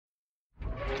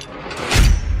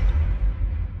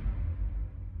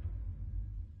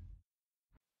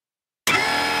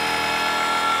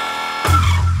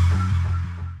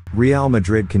Real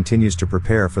Madrid continues to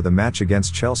prepare for the match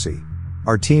against Chelsea.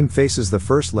 Our team faces the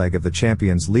first leg of the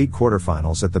Champions League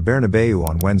quarterfinals at the Bernabeu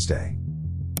on Wednesday.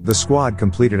 The squad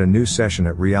completed a new session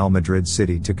at Real Madrid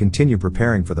City to continue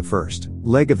preparing for the first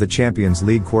leg of the Champions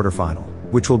League quarterfinal,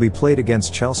 which will be played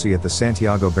against Chelsea at the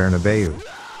Santiago Bernabeu.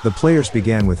 The players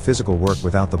began with physical work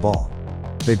without the ball.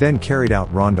 They then carried out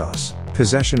rondos,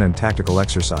 possession and tactical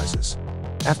exercises.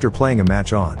 After playing a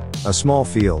match on a small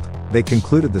field, they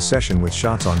concluded the session with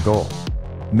shots on goal.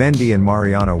 Mendy and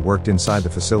Mariano worked inside the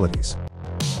facilities.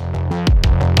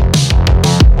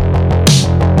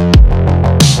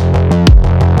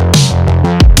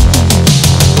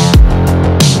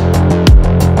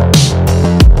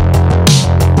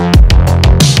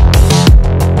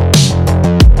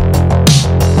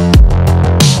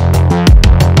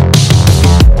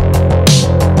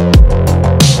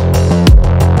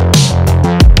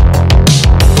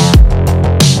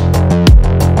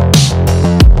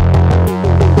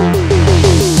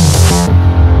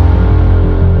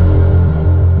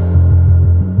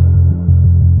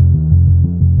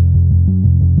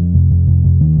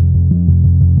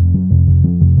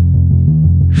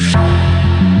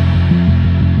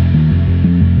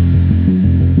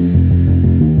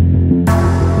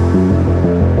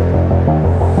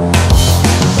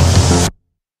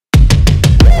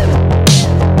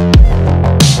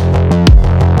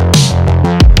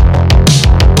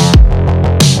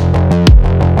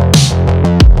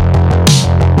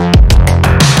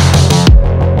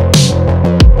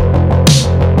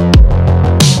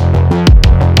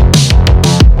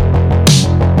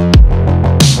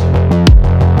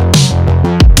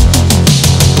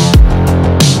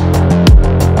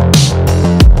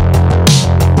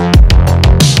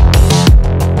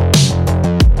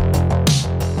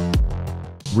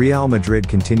 Real Madrid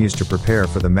continues to prepare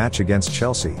for the match against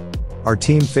Chelsea. Our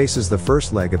team faces the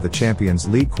first leg of the Champions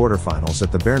League quarterfinals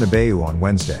at the Bernabeu on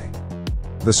Wednesday.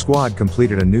 The squad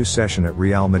completed a new session at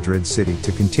Real Madrid City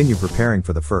to continue preparing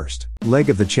for the first leg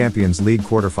of the Champions League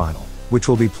quarterfinal, which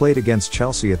will be played against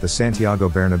Chelsea at the Santiago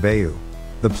Bernabeu.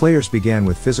 The players began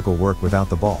with physical work without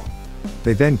the ball.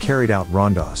 They then carried out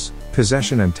rondos,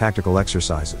 possession and tactical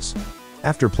exercises.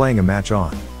 After playing a match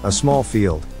on a small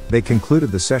field, they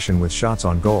concluded the session with shots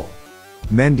on goal.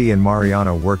 Mendy and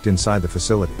Mariano worked inside the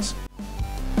facilities.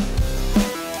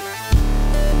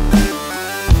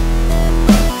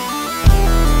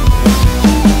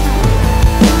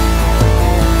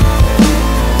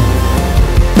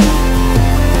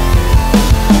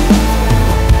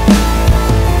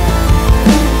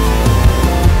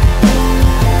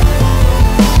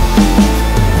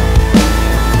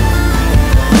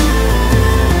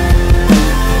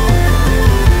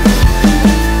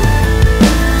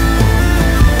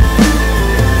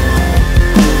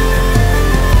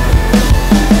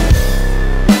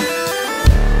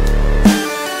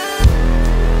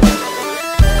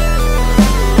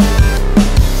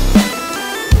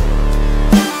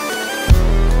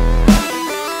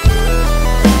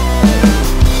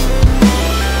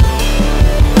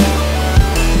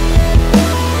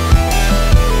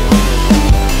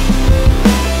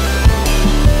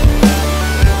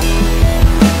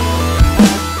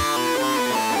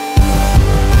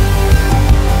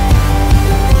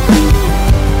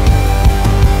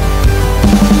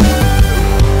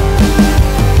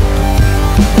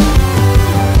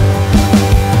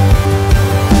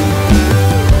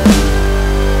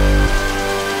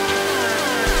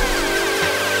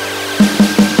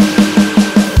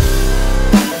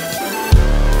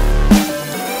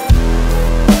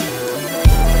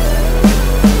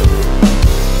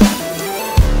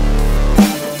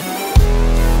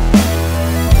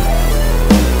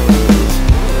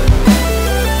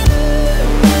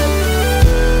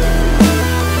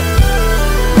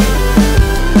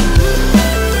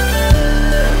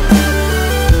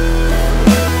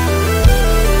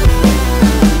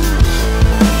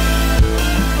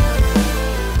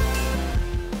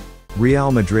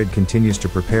 Real Madrid continues to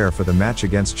prepare for the match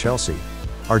against Chelsea.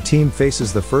 Our team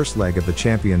faces the first leg of the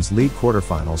Champions League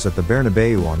quarterfinals at the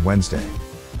Bernabeu on Wednesday.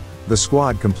 The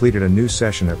squad completed a new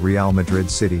session at Real Madrid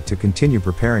City to continue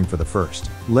preparing for the first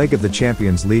leg of the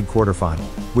Champions League quarterfinal,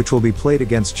 which will be played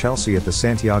against Chelsea at the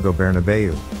Santiago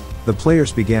Bernabeu. The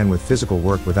players began with physical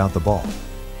work without the ball.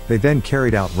 They then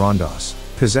carried out rondos,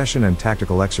 possession and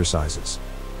tactical exercises.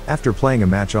 After playing a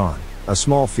match on a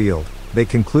small field, they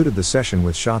concluded the session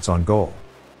with shots on goal.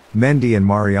 Mendy and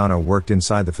Mariano worked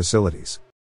inside the facilities.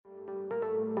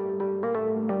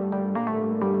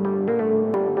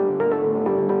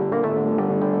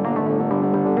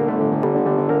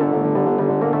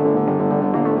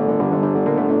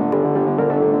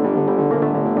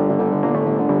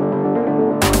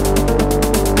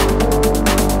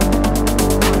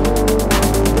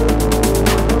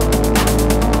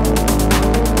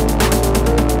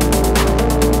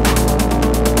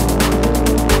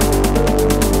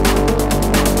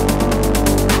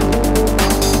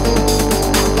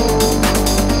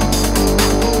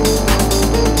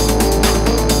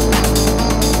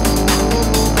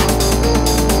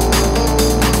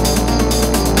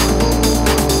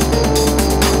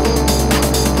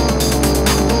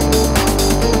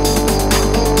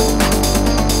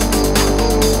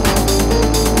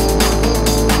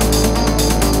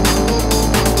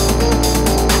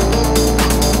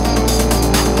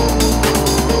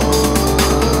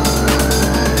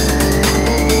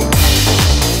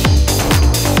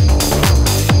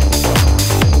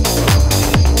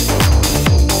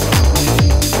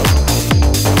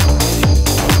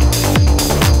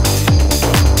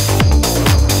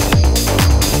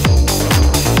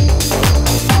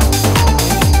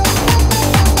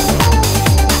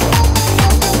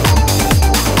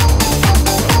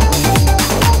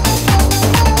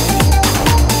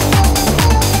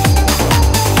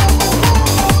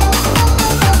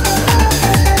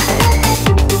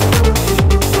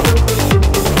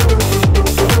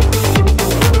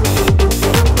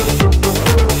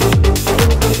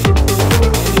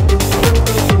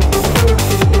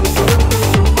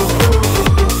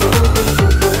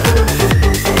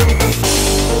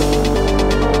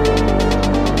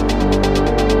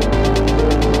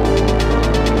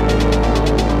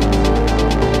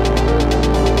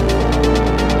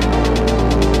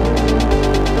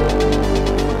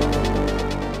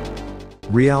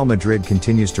 Real Madrid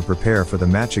continues to prepare for the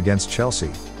match against Chelsea.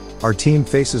 Our team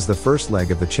faces the first leg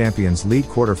of the Champions League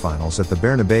quarterfinals at the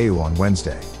Bernabeu on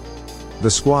Wednesday. The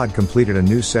squad completed a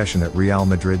new session at Real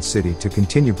Madrid City to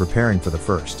continue preparing for the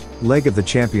first leg of the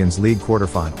Champions League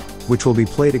quarterfinal, which will be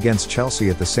played against Chelsea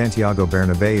at the Santiago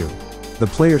Bernabeu. The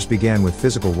players began with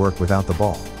physical work without the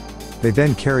ball. They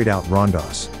then carried out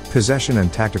rondas, possession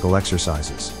and tactical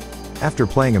exercises. After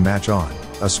playing a match on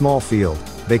a small field,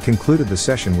 they concluded the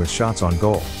session with shots on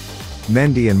goal.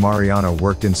 Mendy and Mariano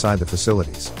worked inside the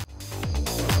facilities.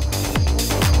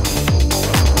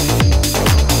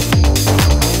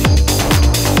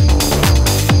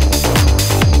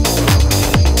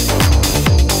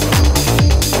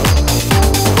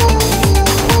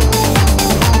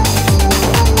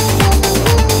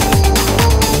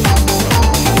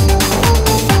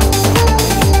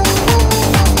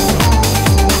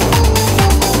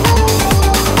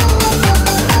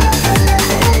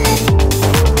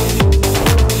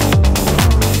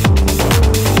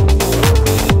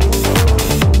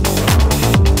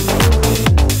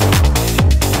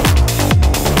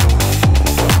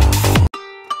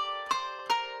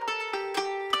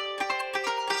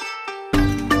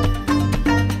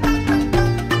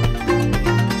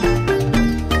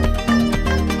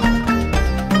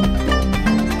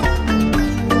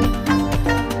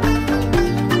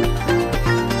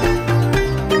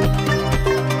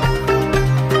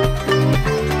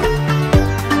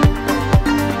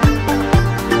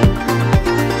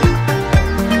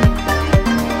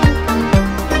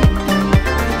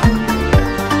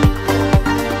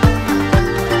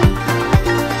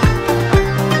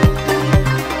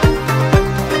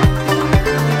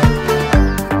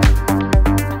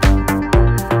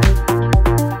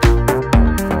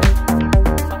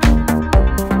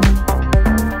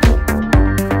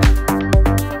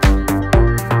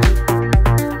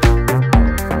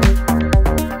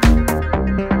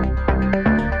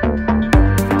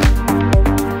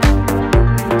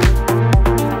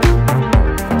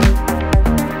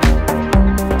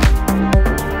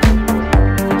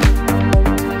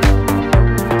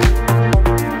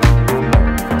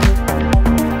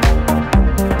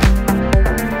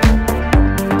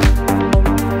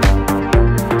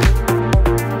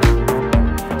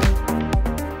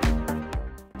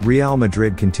 Real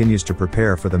Madrid continues to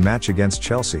prepare for the match against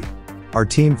Chelsea. Our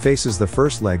team faces the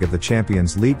first leg of the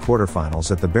Champions League quarterfinals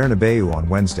at the Bernabeu on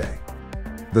Wednesday.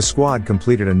 The squad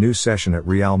completed a new session at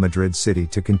Real Madrid City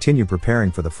to continue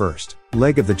preparing for the first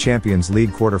leg of the Champions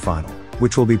League quarterfinal,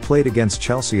 which will be played against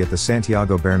Chelsea at the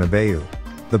Santiago Bernabeu.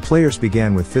 The players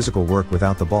began with physical work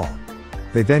without the ball.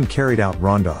 They then carried out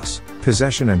rondas,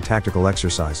 possession and tactical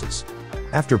exercises.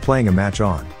 After playing a match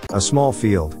on a small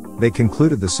field, they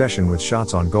concluded the session with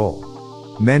shots on goal.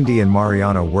 Mendy and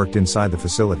Mariano worked inside the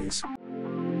facilities.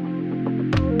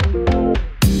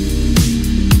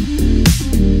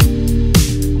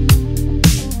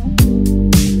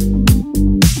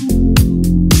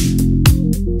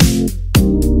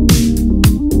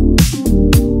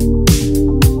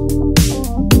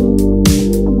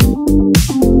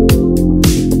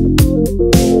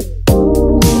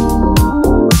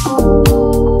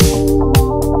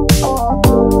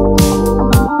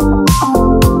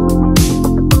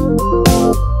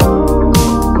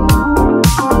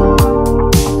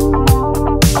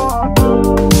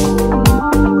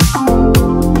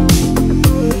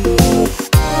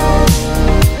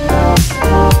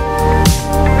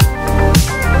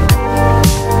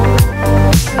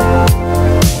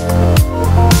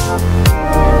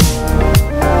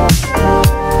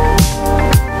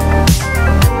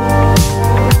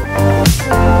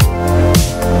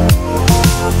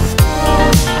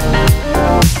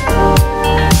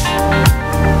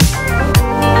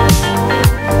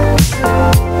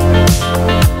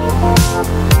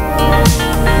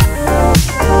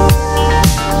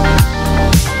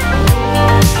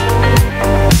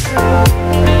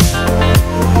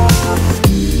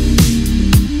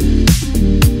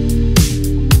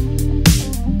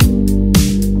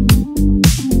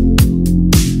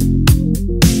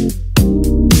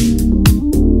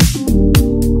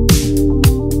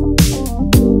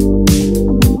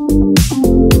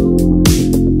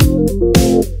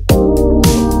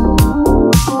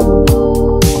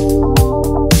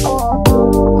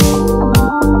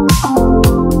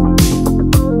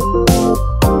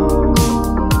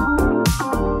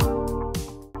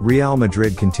 Real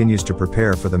Madrid continues to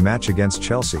prepare for the match against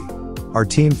Chelsea. Our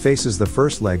team faces the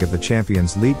first leg of the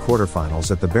Champions League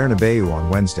quarterfinals at the Bernabeu on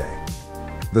Wednesday.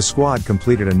 The squad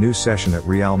completed a new session at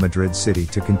Real Madrid City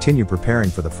to continue preparing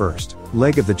for the first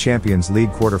leg of the Champions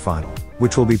League quarterfinal,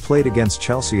 which will be played against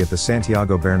Chelsea at the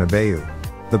Santiago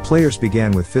Bernabeu. The players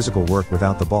began with physical work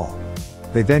without the ball.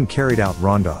 They then carried out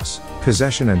rondos,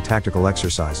 possession and tactical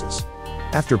exercises.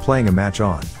 After playing a match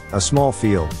on a small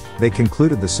field, they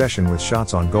concluded the session with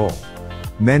shots on goal.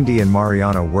 Mendy and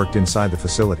Mariano worked inside the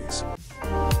facilities.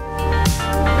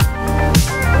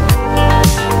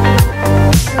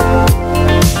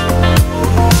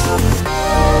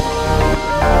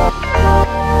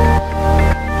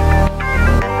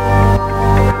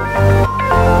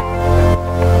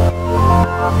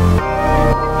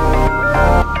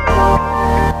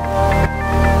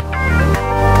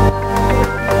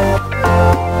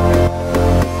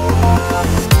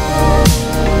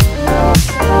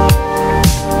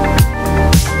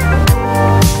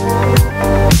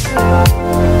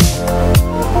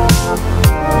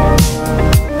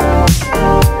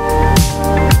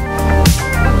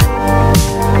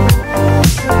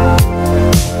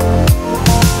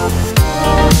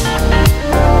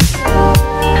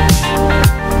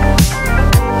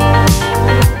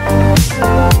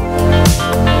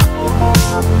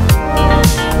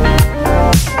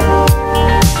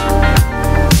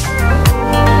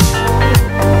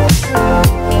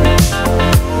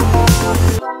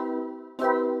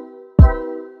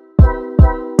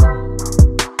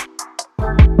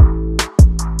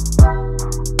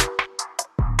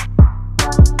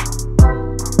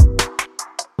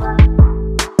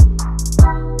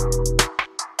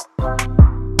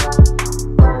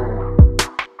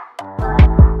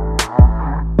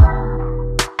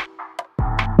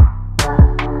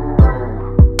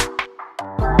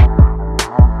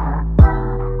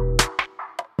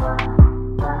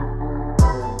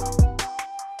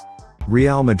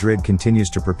 Real Madrid continues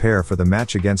to prepare for the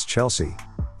match against Chelsea.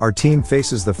 Our team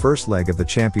faces the first leg of the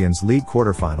Champions League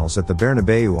quarterfinals at the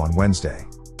Bernabeu on Wednesday.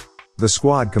 The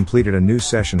squad completed a new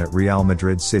session at Real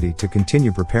Madrid City to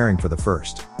continue preparing for the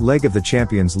first leg of the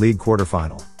Champions League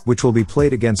quarterfinal, which will be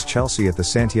played against Chelsea at the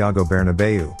Santiago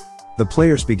Bernabeu. The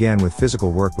players began with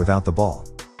physical work without the ball.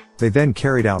 They then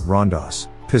carried out rondos,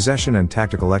 possession and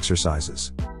tactical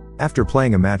exercises. After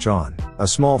playing a match on a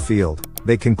small field,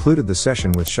 they concluded the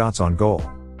session with shots on goal.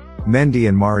 Mendy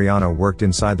and Mariano worked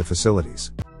inside the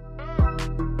facilities.